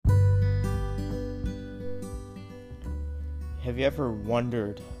Have you ever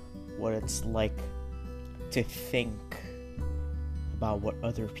wondered what it's like to think about what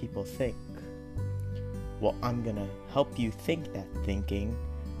other people think? Well, I'm gonna help you think that thinking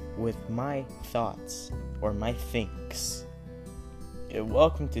with my thoughts or my thinks.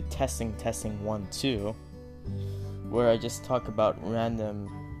 Welcome to Testing 1 2, where I just talk about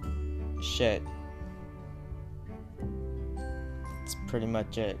random shit. That's pretty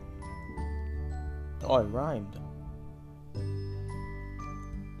much it. Oh, I rhymed.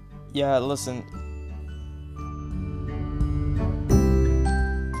 Yeah, listen,